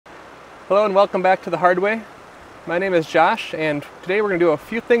Hello and welcome back to The Hard Way. My name is Josh and today we're going to do a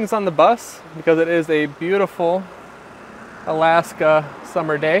few things on the bus because it is a beautiful Alaska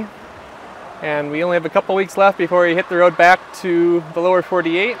summer day and we only have a couple weeks left before we hit the road back to the lower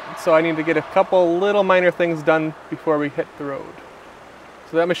 48, so I need to get a couple little minor things done before we hit the road.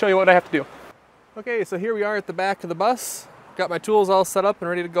 So let me show you what I have to do. Okay, so here we are at the back of the bus. Got my tools all set up and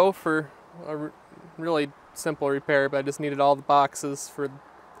ready to go for a really simple repair, but I just needed all the boxes for...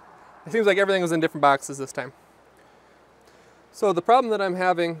 It seems like everything was in different boxes this time. So the problem that I'm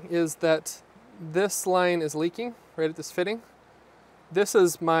having is that this line is leaking right at this fitting. This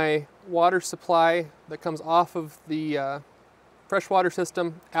is my water supply that comes off of the freshwater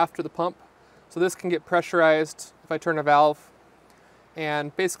system after the pump. So this can get pressurized if I turn a valve.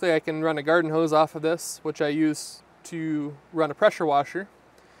 And basically I can run a garden hose off of this, which I use to run a pressure washer.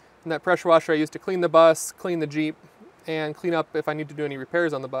 And that pressure washer I use to clean the bus, clean the Jeep, and clean up if I need to do any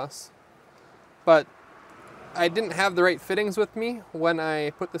repairs on the bus. But I didn't have the right fittings with me when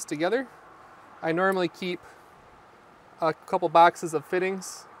I put this together. I normally keep a couple boxes of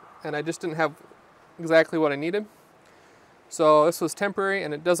fittings and I just didn't have exactly what I needed. So this was temporary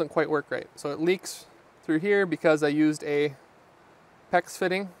and it doesn't quite work right. So it leaks through here because I used a PEX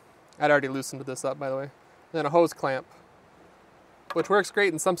fitting. I'd already loosened this up, by the way. And then a hose clamp, which works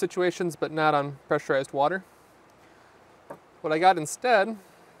great in some situations but not on pressurized water. What I got instead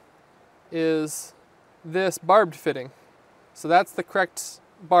is this barbed fitting. So that's the correct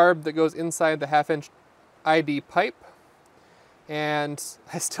barb that goes inside the 1/2-inch ID pipe. And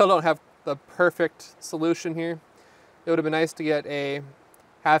I still don't have the perfect solution here. It would have been nice to get a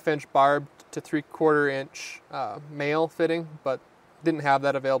 1/2-inch barbed to 3/4-inch male fitting, but didn't have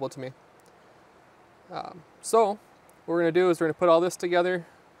that available to me. So what we're going to do is we're going to put all this together.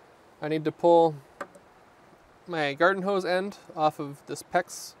 I need to pull my garden hose end off of this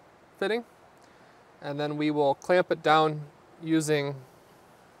PEX fitting, and then we will clamp it down using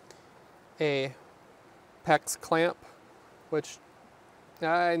a PEX clamp, which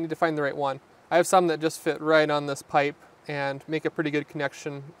I need to find the right one. I have some that just fit right on this pipe and make a pretty good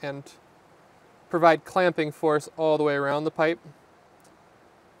connection and provide clamping force all the way around the pipe.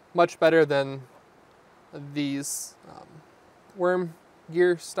 Much better than these worm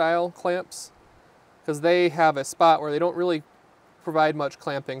gear style clamps, because they have a spot where they don't really provide much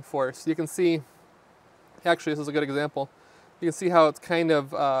clamping force. You can see, actually this is a good example, you can see how it's kind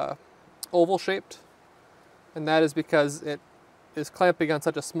of oval shaped, and that is because it is clamping on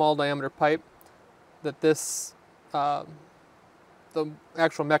such a small diameter pipe that this, the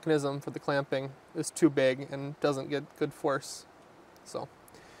actual mechanism for the clamping is too big and doesn't get good force. So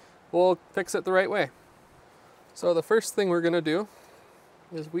we'll fix it the right way. So the first thing we're going to do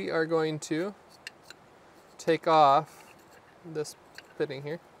is we are going to take off this fitting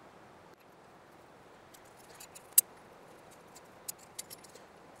here.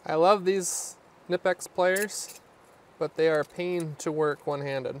 I love these Knipex pliers, but they are a pain to work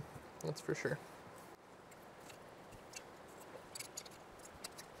one-handed, that's for sure.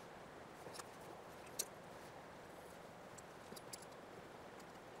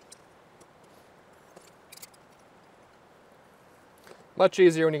 Much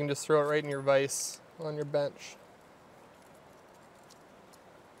easier when you can just throw it right in your vise on your bench.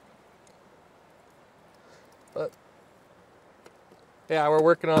 But yeah, we're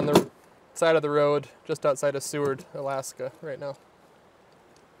working on the side of the road just outside of Seward, Alaska right now.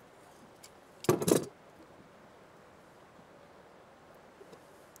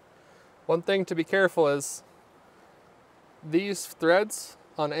 One thing to be careful is these threads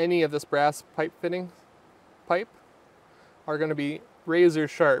on any of this brass pipe fitting pipe are going to be razor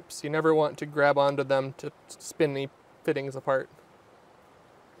sharp, so you never want to grab onto them to spin any fittings apart.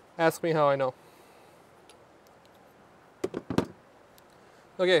 Ask me how I know.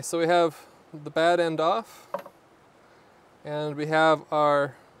 Okay, so we have the bad end off, and we have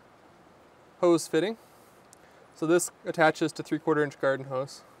our hose fitting. So this attaches to 3/4-inch garden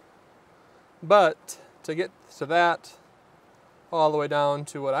hose. But to get to that all the way down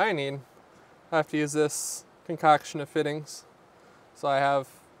to what I need, I have to use this concoction of fittings. So I have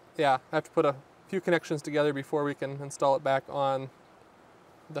to put a few connections together before we can install it back on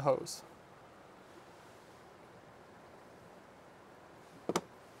the hose.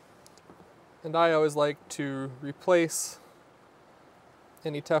 And I always like to replace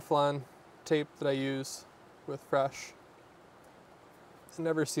any Teflon tape that I use with fresh. It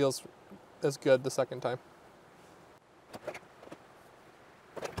never seals as good the second time.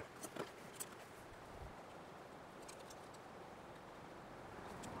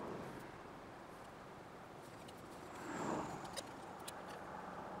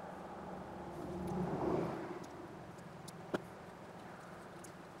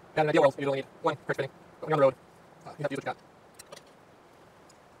 in an ideal world, you'd only need one wrench fitting. But when you're on the road, you have to use what you got.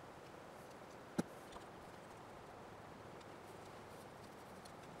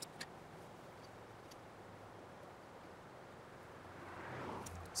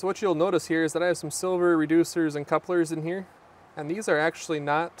 So what you'll notice here is that I have some silver reducers and couplers in here, and these are actually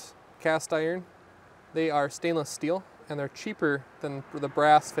not cast iron. They are stainless steel, and they're cheaper than the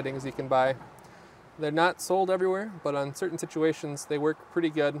brass fittings you can buy. They're not sold everywhere, but on certain situations they work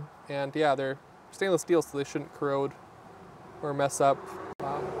pretty good, and yeah, they're stainless steel, so they shouldn't corrode or mess up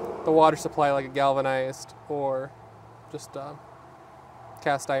the water supply like a galvanized or just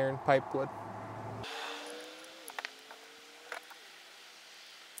cast iron pipe would.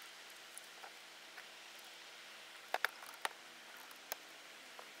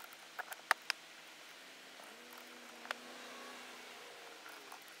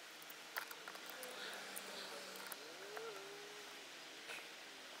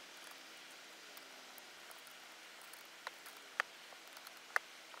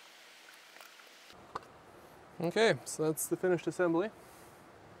 Okay, so that's the finished assembly.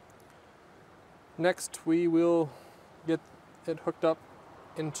 Next we will get it hooked up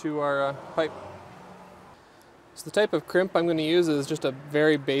into our pipe. So the type of crimp I'm going to use is just a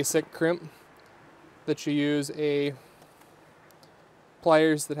very basic crimp that you use a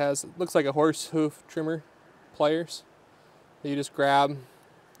pliers that has, looks like a horse hoof trimmer pliers that you just grab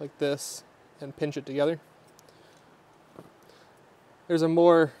like this and pinch it together. There's a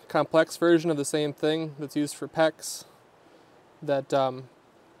more complex version of the same thing that's used for pecs that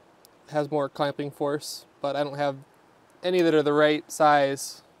has more clamping force, but I don't have any that are the right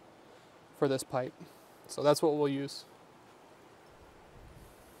size for this pipe. So that's what we'll use.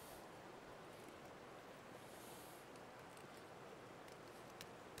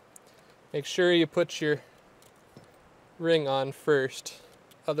 Make sure you put your ring on first,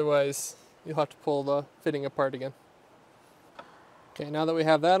 otherwise you'll have to pull the fitting apart again. Okay, now that we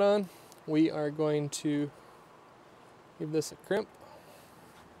have that on, we are going to give this a crimp.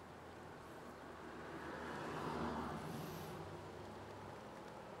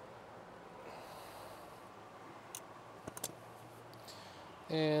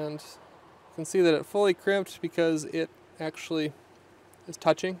 And you can see that it fully crimped because it actually is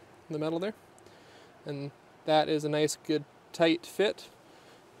touching the metal there. And that is a nice, good, tight fit.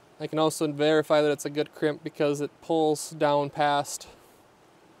 I can also verify that it's a good crimp because it pulls down past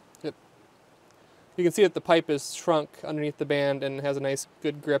it. You can see that the pipe is shrunk underneath the band and has a nice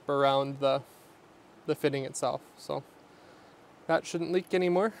good grip around the fitting itself. So that shouldn't leak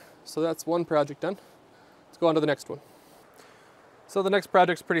anymore. So that's one project done. Let's go on to the next one. So the next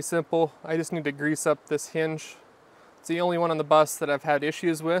project's pretty simple. I just need to grease up this hinge. It's the only one on the bus that I've had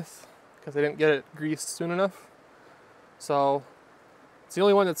issues with because I didn't get it greased soon enough. So it's the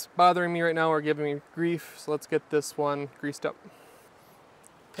only one that's bothering me right now or giving me grief, so let's get this one greased up.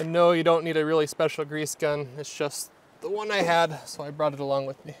 And no, you don't need a really special grease gun, it's just the one I had, so I brought it along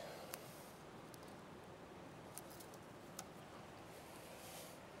with me.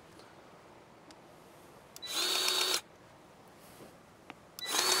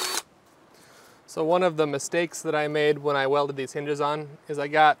 So one of the mistakes that I made when I welded these hinges on is I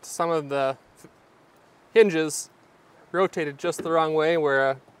got some of the hinges rotated just the wrong way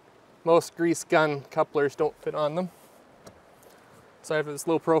where most grease gun couplers don't fit on them. So I have this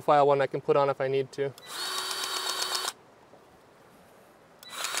low profile one I can put on if I need to.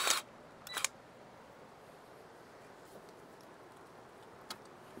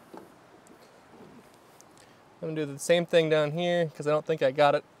 I'm going to do the same thing down here because I don't think I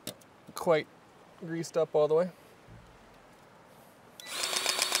got it quite greased up all the way.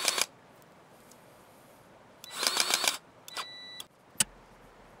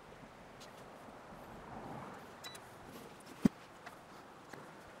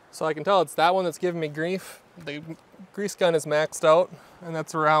 So I can tell it's that one that's giving me grief. The grease gun is maxed out, and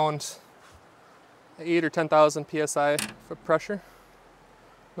that's around 8 or 10,000 psi of pressure.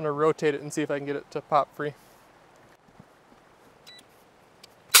 I'm going to rotate it and see if I can get it to pop free.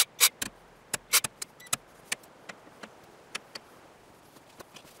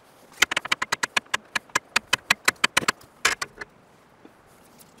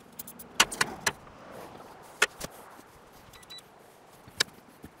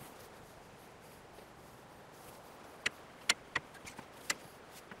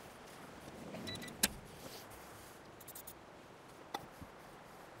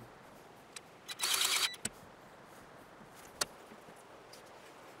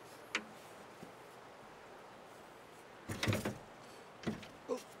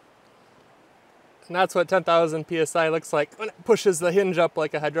 And that's what 10,000 PSI looks like when it pushes the hinge up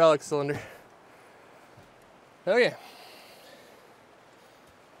like a hydraulic cylinder. Oh yeah.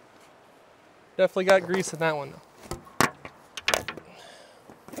 Definitely got grease in that one though.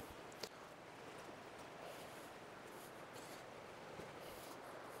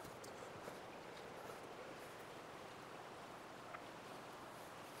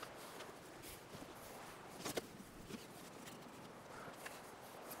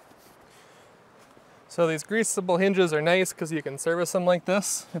 So these greasable hinges are nice because you can service them like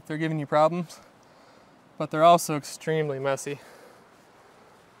this if they're giving you problems, but they're also extremely messy.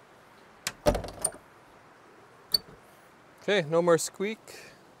 Okay, no more squeak.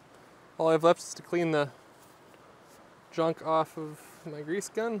 All I have left is to clean the junk off of my grease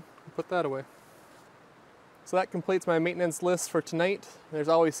gun and put that away. So that completes my maintenance list for tonight. There's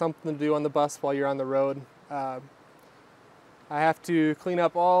always something to do on the bus while you're on the road. I have to clean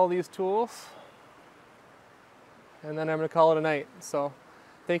up all these tools, and then I'm going to call it a night. So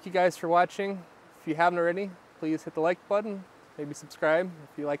thank you guys for watching. If you haven't already, please hit the like button, maybe subscribe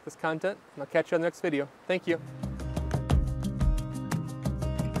if you like this content, and I'll catch you on the next video. Thank you.